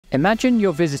Imagine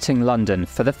you're visiting London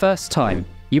for the first time.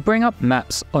 You bring up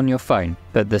maps on your phone,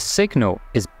 but the signal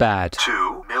is bad.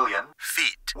 2 million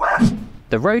feet west.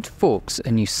 The road forks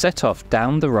and you set off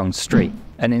down the wrong street.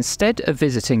 And instead of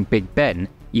visiting Big Ben,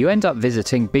 you end up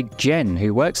visiting Big Jen,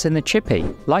 who works in the chippy.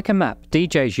 Like a map,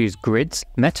 DJs use grids,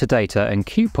 metadata and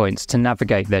cue points to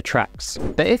navigate their tracks.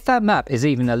 But if that map is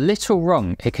even a little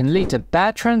wrong, it can lead to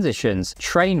bad transitions,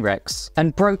 train wrecks,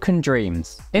 and broken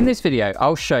dreams. In this video,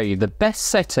 I'll show you the best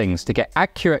settings to get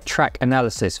accurate track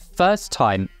analysis first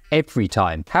time, every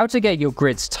time, how to get your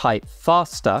grids tight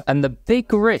faster, and the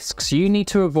big risks you need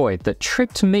to avoid that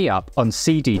tripped me up on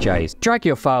CDJs. Drag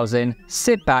your files in,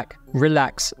 sit back,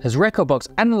 relax as Rekordbox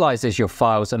analyzes your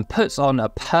files and puts on a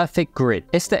perfect grid.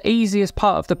 It's the easiest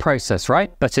part of the process,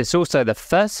 right? But it's also the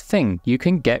first thing you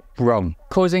can get wrong,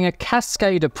 causing a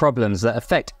cascade of problems that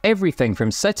affect everything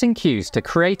from setting cues to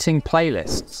creating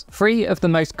playlists. 3 of the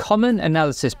most common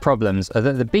analysis problems are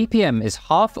that the BPM is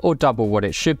half or double what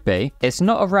it should be, it's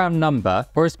not a round number,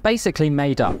 or it's basically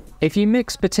made up. If you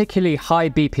mix particularly high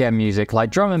BPM music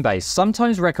like drum and bass,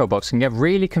 sometimes Rekordbox can get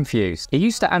really confused. It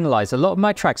used to analyze a lot of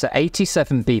my tracks at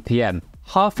 87 BPM,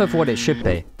 half of what it should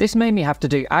be. This made me have to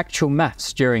do actual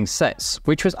maths during sets,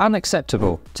 which was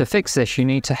unacceptable. To fix this, you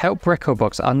need to help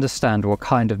Rekordbox understand what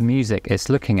kind of music it's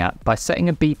looking at by setting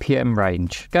a BPM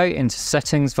range. Go into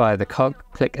settings via the cog,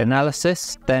 click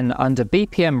analysis, then under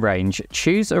BPM range,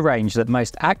 choose a range that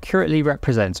most accurately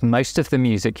represents most of the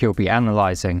music you'll be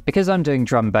analyzing. Because I'm doing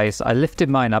drum bass, I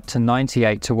lifted mine up to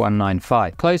 98 to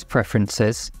 195. Close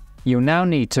preferences. You'll now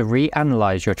need to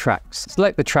reanalyze your tracks.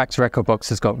 Select the tracks Rekordbox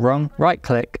has got wrong, right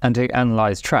click and do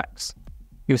Analyze Tracks.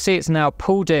 You'll see it's now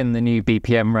pulled in the new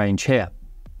BPM range here.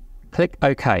 Click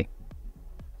OK.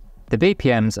 The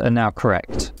BPMs are now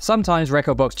correct. Sometimes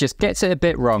Rekordbox just gets it a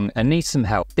bit wrong and needs some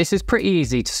help. This is pretty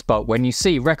easy to spot when you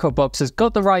see Rekordbox has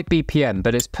got the right BPM,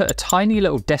 but it's put a tiny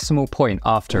little decimal point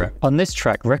after it. On this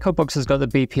track, Rekordbox has got the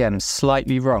BPM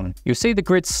slightly wrong. You'll see the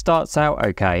grid starts out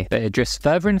okay, but it drifts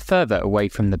further and further away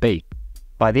from the beat.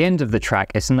 By the end of the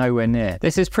track, it's nowhere near.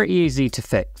 This is pretty easy to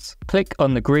fix. Click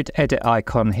on the grid edit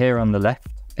icon here on the left,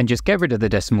 and just get rid of the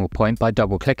decimal point by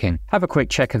double clicking. Have a quick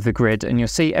check of the grid and you'll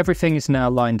see everything is now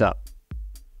lined up.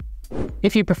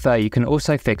 If you prefer, you can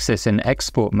also fix this in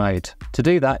export mode. To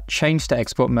do that, change to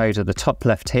export mode at the top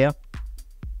left here.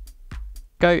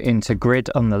 Go into grid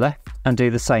on the left and do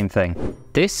the same thing.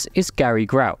 This is Gary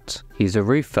Grout. He's a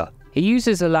roofer. He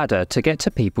uses a ladder to get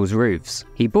to people's roofs.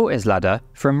 He bought his ladder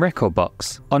from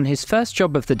Rekordbox. On his first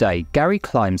job of the day, Gary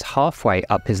climbs halfway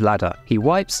up his ladder. He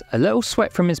wipes a little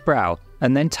sweat from his brow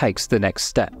and then takes the next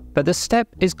step. But the step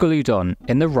is glued on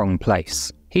in the wrong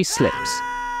place. He slips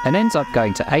and ends up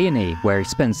going to A&E, where he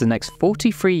spends the next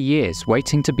 43 years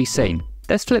waiting to be seen.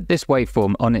 Let's flip this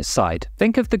waveform on its side.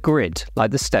 Think of the grid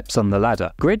like the steps on the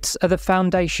ladder. Grids are the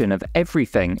foundation of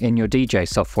everything in your DJ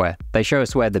software. They show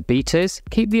us where the beat is,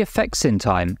 keep the effects in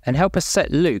time, and help us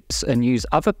set loops and use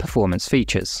other performance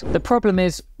features. The problem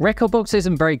is, Rekordbox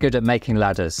isn't very good at making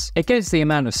ladders. It gets the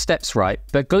amount of steps right,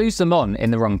 but glues them on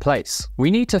in the wrong place.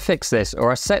 We need to fix this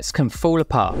or our sets can fall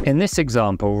apart. In this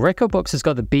example, Rekordbox has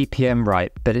got the BPM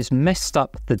right, but it's messed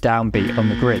up the downbeat on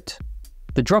the grid.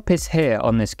 The drop is here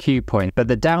on this cue point, but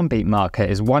the downbeat marker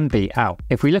is 1 beat out.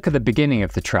 If we look at the beginning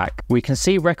of the track, we can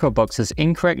see Rekordbox has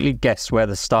incorrectly guessed where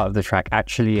the start of the track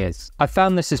actually is. I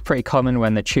found this is pretty common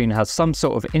when the tune has some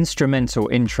sort of instrumental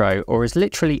intro or is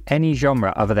literally any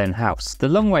genre other than house. The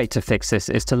long way to fix this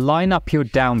is to line up your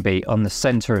downbeat on the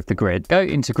center of the grid, go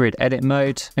into grid edit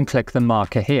mode and click the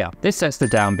marker here. This sets the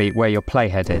downbeat where your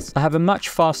playhead is. I have a much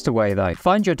faster way though.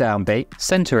 Find your downbeat,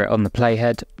 center it on the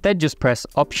playhead, then just press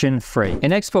Option 3.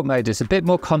 In export mode, it's a bit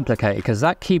more complicated because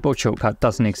that keyboard shortcut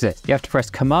doesn't exist. You have to press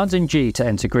Command and G to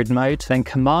enter grid mode, then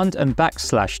Command and /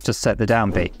 to set the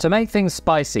downbeat. To make things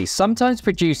spicy, sometimes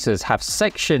producers have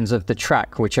sections of the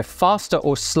track which are faster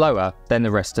or slower than the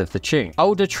rest of the tune.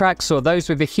 Older tracks or those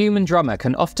with a human drummer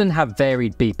can often have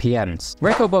varied BPMs.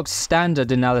 Rekordbox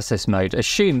standard analysis mode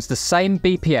assumes the same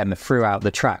BPM throughout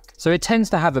the track, so it tends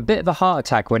to have a bit of a heart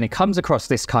attack when it comes across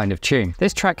this kind of tune.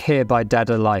 This track here by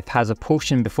Dada Life has a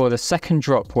portion before the second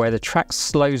drop where the track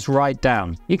slows right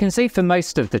down. You can see for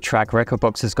most of the track,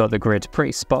 Rekordbox has got the grid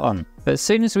pretty spot on. But as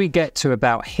soon as we get to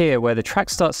about here where the track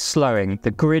starts slowing,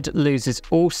 the grid loses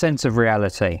all sense of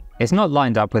reality. It's not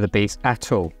lined up with the beats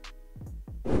at all.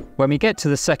 When we get to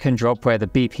the second drop where the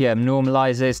BPM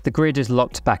normalizes, the grid is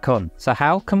locked back on. So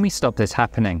how can we stop this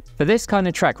happening? For this kind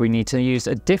of track, we need to use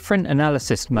a different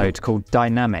analysis mode called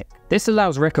Dynamic. This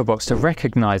allows Rekordbox to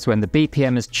recognize when the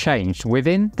BPM has changed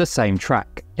within the same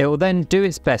track. It will then do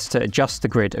its best to adjust the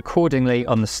grid accordingly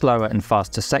on the slower and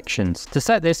faster sections. To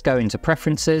set this, go into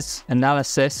Preferences,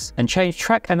 Analysis, and change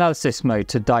Track Analysis Mode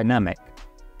to Dynamic.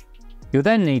 You'll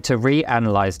then need to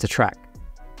reanalyze the track.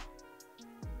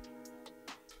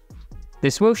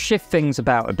 This will shift things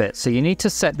about a bit, so you need to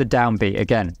set the downbeat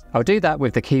again. I'll do that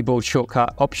with the keyboard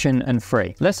shortcut Option and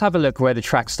 3. Let's have a look where the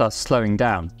track starts slowing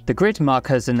down. The grid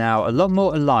markers are now a lot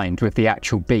more aligned with the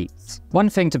actual beats. One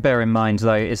thing to bear in mind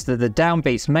though is that the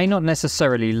downbeats may not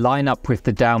necessarily line up with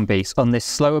the downbeats on this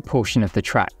slower portion of the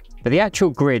track, but the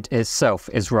actual grid itself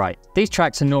is right. These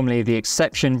tracks are normally the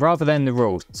exception rather than the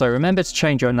rule, so remember to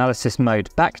change your analysis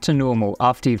mode back to normal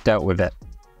after you've dealt with it.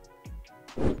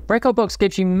 Rekordbox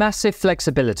gives you massive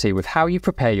flexibility with how you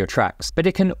prepare your tracks, but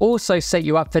it can also set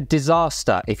you up for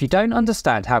disaster if you don't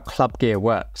understand how club gear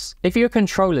works. If you're a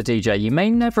controller DJ, you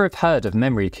may never have heard of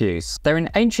memory cues. They're an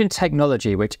ancient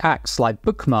technology which acts like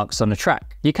bookmarks on a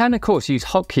track. You can of course use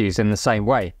hot cues in the same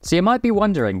way, so you might be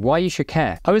wondering why you should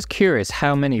care. I was curious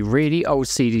how many really old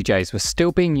CDJs were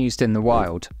still being used in the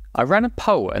wild. I ran a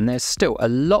poll and there's still a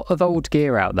lot of old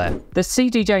gear out there. The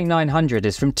CDJ 900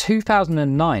 is from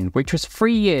 2009, which was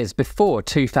 3 years before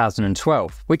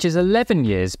 2012, which is 11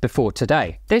 years before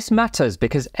today. This matters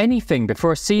because anything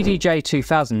before a CDJ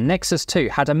 2000 Nexus 2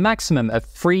 had a maximum of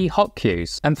 3 hot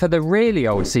cues, and for the really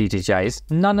old CDJs,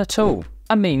 none at all.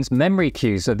 That means memory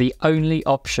cues are the only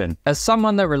option. As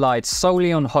someone that relied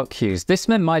solely on hot cues, this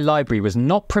meant my library was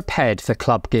not prepared for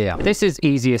club gear. This is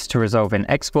easiest to resolve in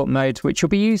export mode, which you'll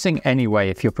be using anyway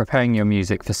if you're preparing your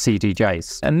music for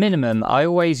CDJs. At minimum, I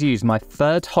always use my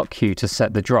 3rd hot cue to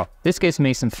set the drop. This gives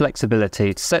me some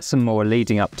flexibility to set some more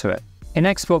leading up to it. In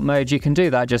export mode, you can do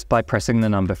that just by pressing the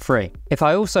number 3. If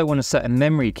I also want to set a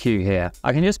memory cue here,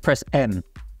 I can just press M.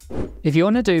 If you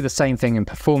want to do the same thing in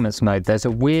performance mode, there's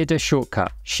a weirder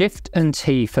shortcut. Shift and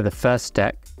T for the first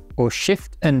deck, or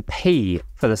Shift and P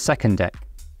for the second deck.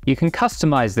 You can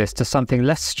customize this to something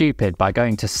less stupid by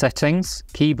going to Settings,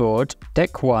 Keyboard,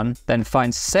 Deck 1, then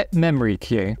find Set Memory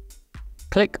Cue.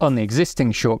 Click on the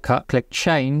existing shortcut, click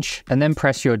Change, and then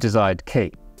press your desired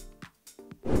key.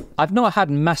 I've not had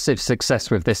massive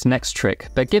success with this next trick,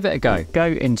 but give it a go. Go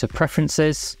into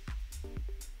Preferences,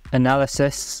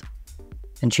 Analysis,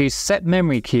 and choose Set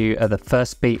Memory Cue at the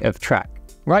first beat of track.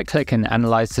 Right-click and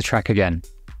analyze the track again.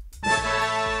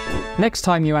 Next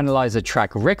time you analyze a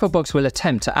track, Rekordbox will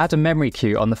attempt to add a memory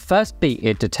cue on the first beat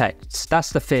it detects.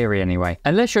 That's the theory anyway.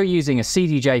 Unless you're using a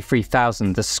CDJ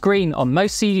 3000, the screen on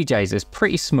most CDJs is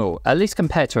pretty small, at least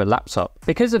compared to a laptop.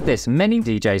 Because of this, many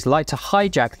DJs like to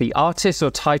hijack the artist or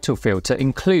title field to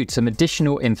include some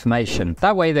additional information.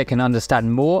 That way they can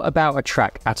understand more about a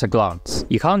track at a glance.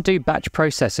 You can't do batch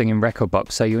processing in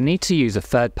Rekordbox, so you'll need to use a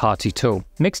third-party tool.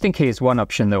 Mixed in Key is one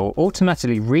option that will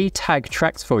automatically re-tag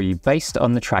tracks for you based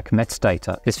on the track metadata.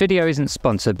 This video isn't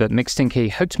sponsored, but Mixed in Key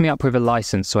hooked me up with a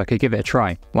license so I could give it a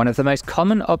try. One of the most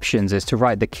common options is to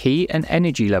write the key and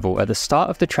energy level at the start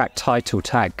of the track title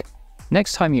tag.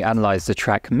 Next time you analyze the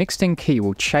track, Mixed in Key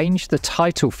will change the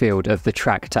title field of the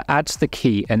track to add the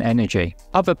key and energy.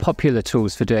 Other popular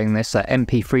tools for doing this are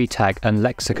MP3 tag and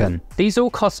lexicon. These all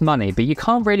cost money, but you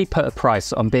can't really put a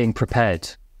price on being prepared.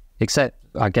 Except,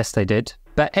 I guess they did.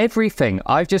 But everything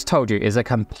I've just told you is a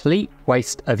complete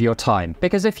waste of your time,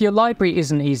 because if your library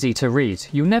isn't easy to read,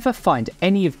 you'll never find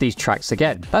any of these tracks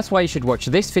again. That's why you should watch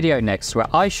this video next,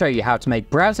 where I show you how to make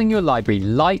browsing your library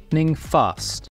lightning fast.